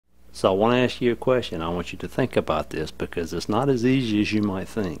So I want to ask you a question. I want you to think about this because it's not as easy as you might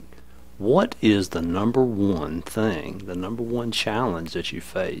think. What is the number one thing, the number one challenge that you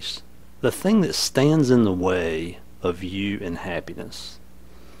face? The thing that stands in the way of you and happiness?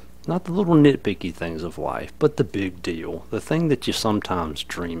 Not the little nitpicky things of life, but the big deal. The thing that you sometimes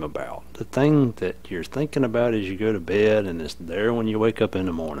dream about. The thing that you're thinking about as you go to bed and it's there when you wake up in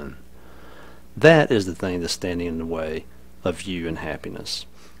the morning. That is the thing that's standing in the way of you and happiness.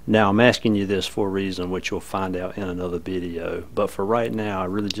 Now, I'm asking you this for a reason, which you'll find out in another video. But for right now, I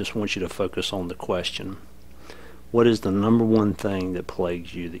really just want you to focus on the question. What is the number one thing that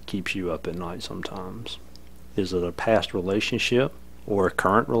plagues you, that keeps you up at night sometimes? Is it a past relationship or a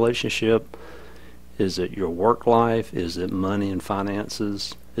current relationship? Is it your work life? Is it money and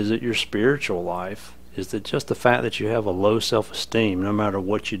finances? Is it your spiritual life? Is it just the fact that you have a low self-esteem? No matter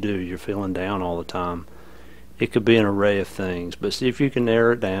what you do, you're feeling down all the time. It could be an array of things, but see if you can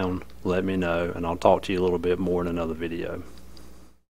narrow it down. Let me know, and I'll talk to you a little bit more in another video.